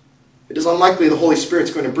 it is unlikely the Holy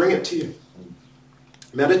Spirit's going to bring it to you.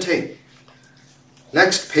 Meditate.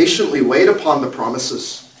 Next, patiently wait upon the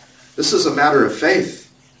promises. This is a matter of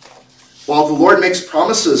faith. While the Lord makes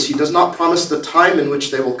promises, he does not promise the time in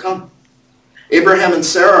which they will come. Abraham and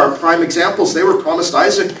Sarah are prime examples. They were promised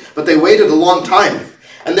Isaac, but they waited a long time.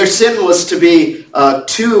 And their sin was to be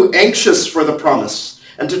too anxious for the promise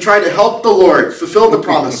and to try to help the Lord fulfill the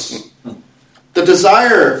promise. The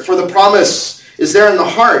desire for the promise is there in the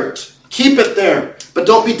heart. Keep it there, but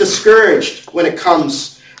don't be discouraged when it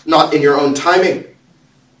comes not in your own timing.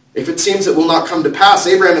 If it seems it will not come to pass,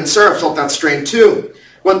 Abraham and Sarah felt that strain too.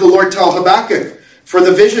 What did the Lord tell Habakkuk? For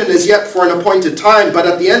the vision is yet for an appointed time, but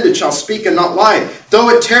at the end it shall speak and not lie. Though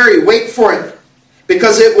it tarry, wait for it,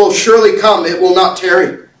 because it will surely come, it will not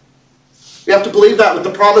tarry. We have to believe that with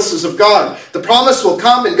the promises of God. The promise will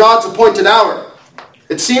come in God's appointed hour.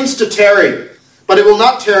 It seems to tarry, but it will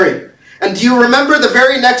not tarry. And do you remember the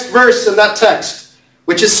very next verse in that text,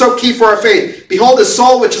 which is so key for our faith? Behold, his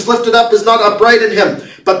soul which is lifted up is not upright in him,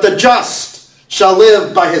 but the just shall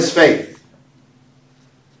live by his faith.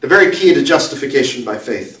 The very key to justification by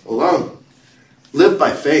faith alone. Live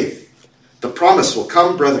by faith. The promise will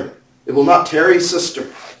come, brother. It will not tarry,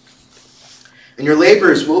 sister. And your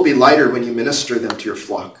labors will be lighter when you minister them to your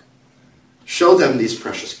flock. Show them these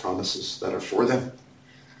precious promises that are for them.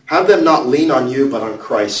 Have them not lean on you, but on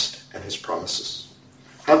Christ and his promises.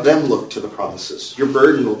 Have them look to the promises. Your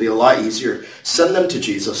burden will be a lot easier. Send them to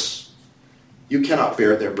Jesus. You cannot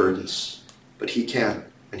bear their burdens, but he can,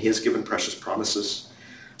 and he has given precious promises.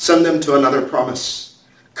 Send them to another promise.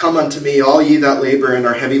 Come unto me, all ye that labor and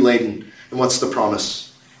are heavy laden. And what's the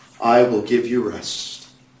promise? I will give you rest.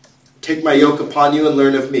 Take my yoke upon you and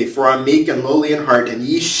learn of me, for I am meek and lowly in heart, and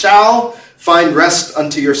ye shall find rest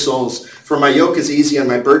unto your souls. For my yoke is easy and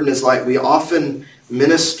my burden is light. We often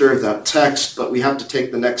minister that text, but we have to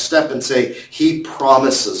take the next step and say, he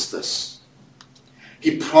promises this.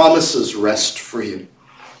 He promises rest for you.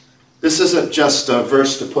 This isn't just a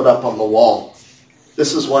verse to put up on the wall.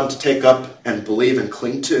 This is one to take up and believe and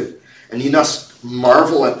cling to. And you must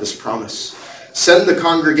marvel at this promise. Send the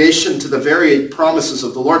congregation to the very promises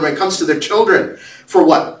of the Lord when it comes to their children. For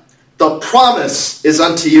what? The promise is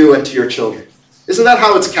unto you and to your children. Isn't that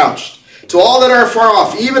how it's couched? To all that are far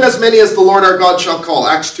off, even as many as the Lord our God shall call.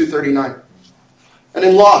 Acts 2:39. And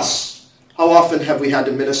in loss, how often have we had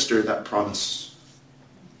to minister that promise?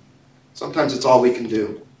 Sometimes it's all we can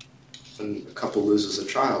do when a couple loses a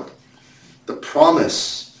child. The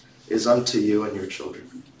promise is unto you and your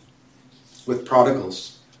children. With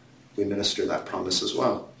prodigals, we minister that promise as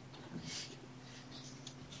well.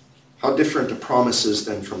 How different a promise is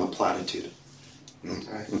than from a platitude.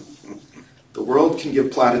 Okay? The world can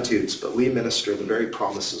give platitudes, but we minister the very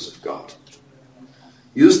promises of God.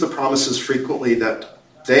 Use the promises frequently that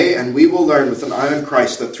they and we will learn with an eye on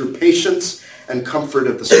Christ that through patience and comfort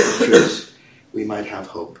of the Scriptures we might have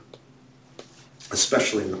hope,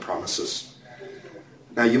 especially in the promises.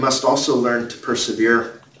 Now you must also learn to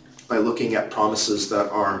persevere by looking at promises that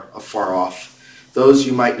are afar off, those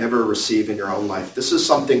you might never receive in your own life. This is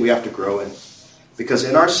something we have to grow in, because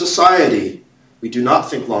in our society we do not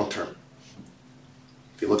think long term.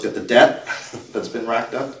 If you look at the debt that's been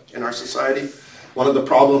racked up in our society, one of the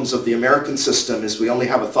problems of the American system is we only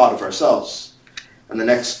have a thought of ourselves. And the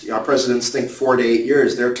next, our presidents think 4 to 8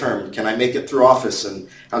 years, their term. Can I make it through office and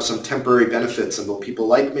have some temporary benefits, and will people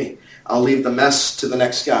like me? I'll leave the mess to the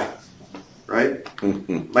next guy, right?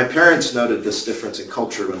 My parents noted this difference in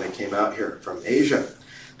culture when they came out here from Asia.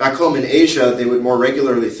 Back home in Asia, they would more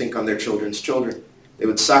regularly think on their children's children. They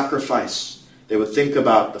would sacrifice. They would think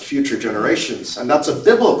about the future generations. And that's a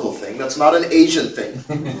biblical thing. That's not an Asian thing,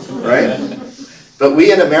 right? But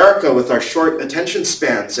we in America, with our short attention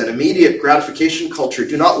spans and immediate gratification culture,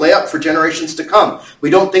 do not lay up for generations to come. We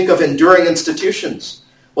don't think of enduring institutions.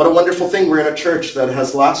 What a wonderful thing. We're in a church that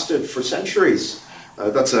has lasted for centuries.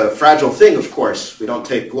 That's a fragile thing, of course. We don't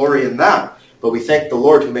take glory in that. But we thank the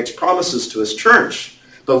Lord who makes promises to his church.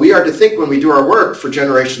 But we are to think when we do our work for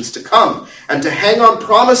generations to come, and to hang on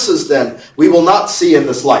promises then we will not see in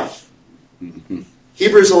this life.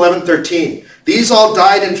 Hebrews 11:13. These all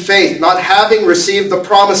died in faith, not having received the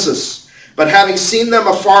promises, but having seen them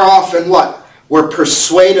afar off, and what? Were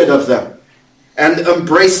persuaded of them and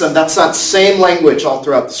embraced them. That's that same language all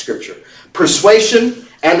throughout the Scripture. Persuasion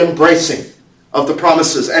and embracing of the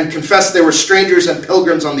promises, and confessed they were strangers and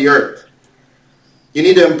pilgrims on the earth. You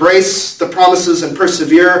need to embrace the promises and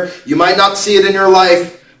persevere. You might not see it in your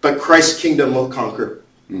life, but Christ's kingdom will conquer.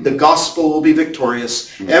 The gospel will be victorious.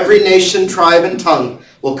 Every nation, tribe, and tongue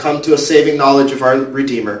will come to a saving knowledge of our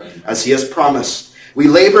Redeemer, as he has promised. We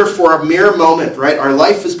labor for a mere moment, right? Our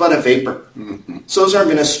life is but a vapor. So is our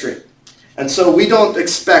ministry. And so we don't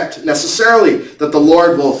expect necessarily that the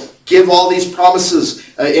Lord will give all these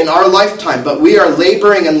promises in our lifetime, but we are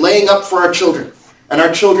laboring and laying up for our children and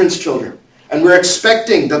our children's children. And we're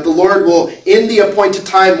expecting that the Lord will, in the appointed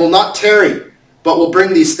time, will not tarry, but will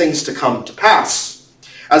bring these things to come to pass.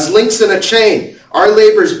 As links in a chain, our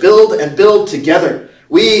labors build and build together.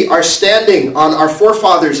 We are standing on our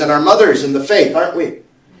forefathers and our mothers in the faith, aren't we?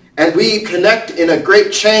 And we connect in a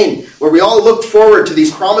great chain where we all look forward to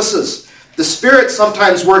these promises. The Spirit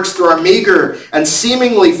sometimes works through our meager and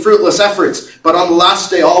seemingly fruitless efforts, but on the last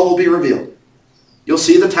day all will be revealed. You'll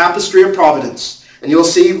see the tapestry of providence, and you'll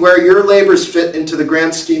see where your labors fit into the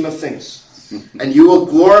grand scheme of things. And you will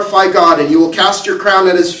glorify God, and you will cast your crown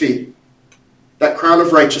at his feet, that crown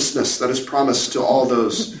of righteousness that is promised to all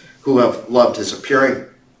those who have loved his appearing.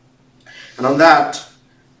 And on that,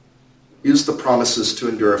 use the promises to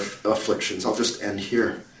endure afflictions. I'll just end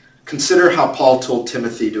here. Consider how Paul told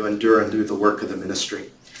Timothy to endure and do the work of the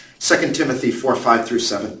ministry. 2 Timothy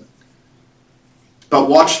 4:5-7. But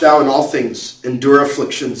watch thou in all things, endure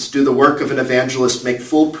afflictions, do the work of an evangelist, make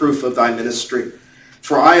full proof of thy ministry.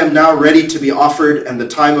 For I am now ready to be offered, and the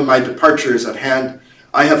time of my departure is at hand.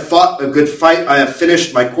 I have fought a good fight, I have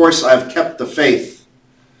finished my course, I have kept the faith.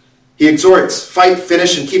 He exhorts, fight,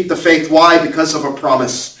 finish, and keep the faith. Why? Because of a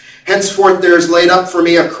promise. Henceforth there is laid up for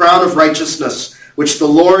me a crown of righteousness, which the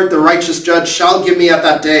Lord, the righteous judge, shall give me at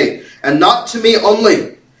that day, and not to me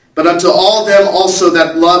only, but unto all them also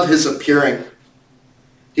that love his appearing.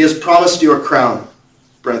 He has promised you a crown,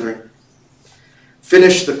 brethren.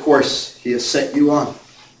 Finish the course he has set you on.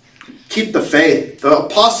 Keep the faith. The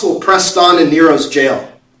apostle pressed on in Nero's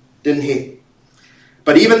jail, didn't he?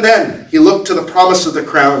 But even then, he looked to the promise of the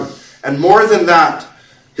crown, and more than that,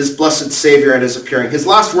 his blessed Savior and his appearing. His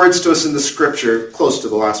last words to us in the scripture, close to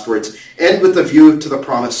the last words, end with a view to the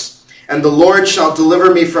promise. And the Lord shall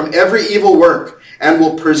deliver me from every evil work, and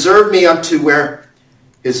will preserve me unto where?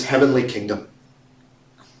 His heavenly kingdom.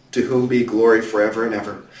 To whom be glory forever and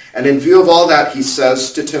ever. And in view of all that, he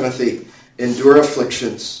says to Timothy, endure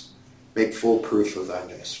afflictions, make full proof of thy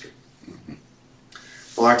ministry.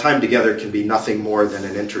 Well, our time together can be nothing more than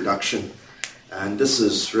an introduction. And this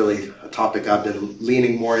is really a topic I've been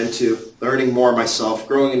leaning more into, learning more myself,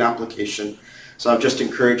 growing in application. So I've just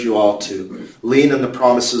encouraged you all to lean on the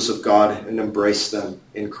promises of God and embrace them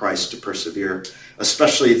in Christ to persevere,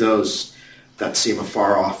 especially those that seem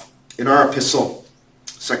afar off. In our epistle,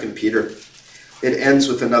 2 Peter, it ends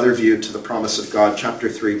with another view to the promise of God, chapter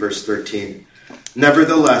 3, verse 13.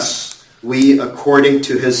 Nevertheless, we, according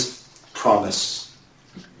to his promise,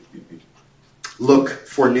 look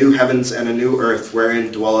for new heavens and a new earth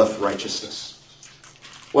wherein dwelleth righteousness.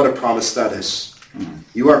 What a promise that is.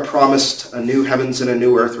 You are promised a new heavens and a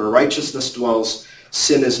new earth where righteousness dwells.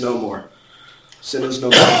 Sin is no more. Sin is no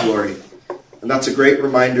more glory. And that's a great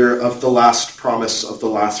reminder of the last promise of the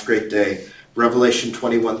last great day. Revelation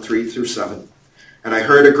 21:3-7. And I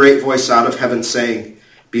heard a great voice out of heaven saying,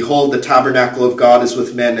 Behold, the tabernacle of God is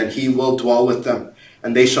with men, and he will dwell with them,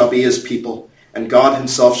 and they shall be his people. And God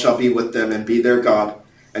himself shall be with them and be their God.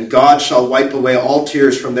 And God shall wipe away all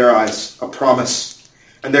tears from their eyes, a promise.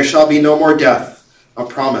 And there shall be no more death, a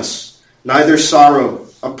promise. Neither sorrow,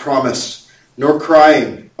 a promise. Nor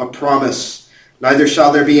crying, a promise. Neither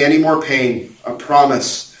shall there be any more pain, a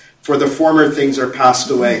promise. For the former things are passed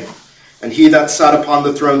away. And he that sat upon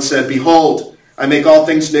the throne said, Behold, I make all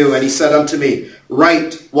things new. And he said unto me,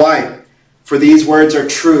 Write. Why? For these words are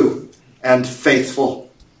true and faithful.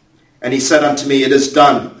 And he said unto me, It is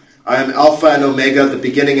done. I am Alpha and Omega, the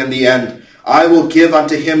beginning and the end. I will give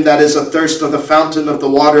unto him that is athirst of the fountain of the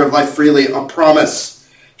water of life freely, a promise.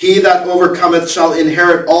 He that overcometh shall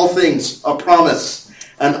inherit all things, a promise.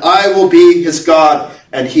 And I will be his God,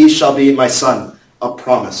 and he shall be my son, a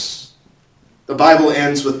promise. The Bible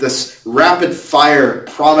ends with this rapid fire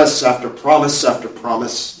promise after promise after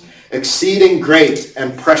promise. Exceeding great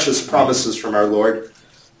and precious promises from our Lord.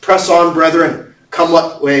 Press on, brethren. Come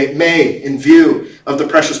what way may, in view of the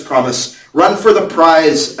precious promise. Run for the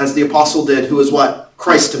prize, as the apostle did, who is what?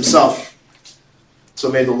 Christ himself. So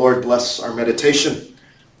may the Lord bless our meditation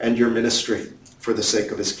and your ministry for the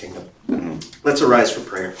sake of his kingdom. Let's arise for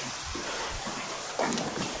prayer.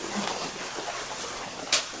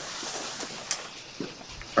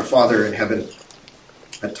 Our Father in heaven,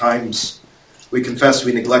 at times we confess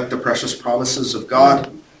we neglect the precious promises of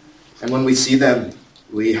God, and when we see them,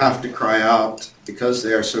 we have to cry out because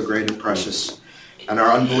they are so great and precious. And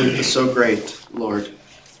our unbelief is so great, Lord.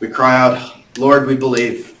 We cry out, Lord, we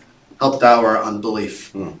believe. Help thou our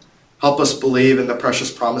unbelief. Help us believe in the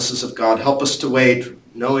precious promises of God. Help us to wait,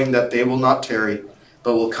 knowing that they will not tarry,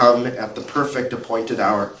 but will come at the perfect appointed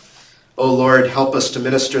hour. O Lord, help us to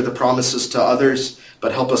minister the promises to others,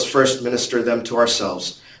 but help us first minister them to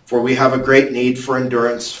ourselves. For we have a great need for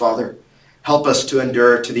endurance, Father. Help us to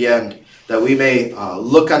endure to the end, that we may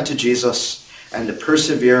look unto Jesus and to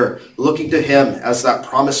persevere, looking to him as that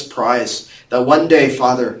promised prize, that one day,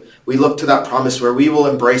 Father, we look to that promise where we will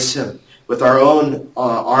embrace him with our own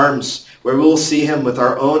arms, where we will see him with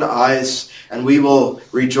our own eyes, and we will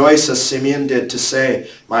rejoice as Simeon did to say,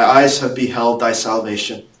 my eyes have beheld thy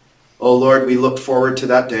salvation. O Lord, we look forward to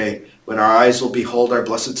that day when our eyes will behold our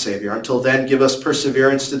blessed Savior. Until then, give us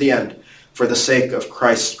perseverance to the end for the sake of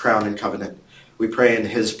Christ's crown and covenant. We pray in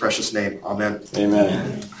his precious name. Amen.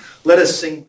 Amen. Let us sing.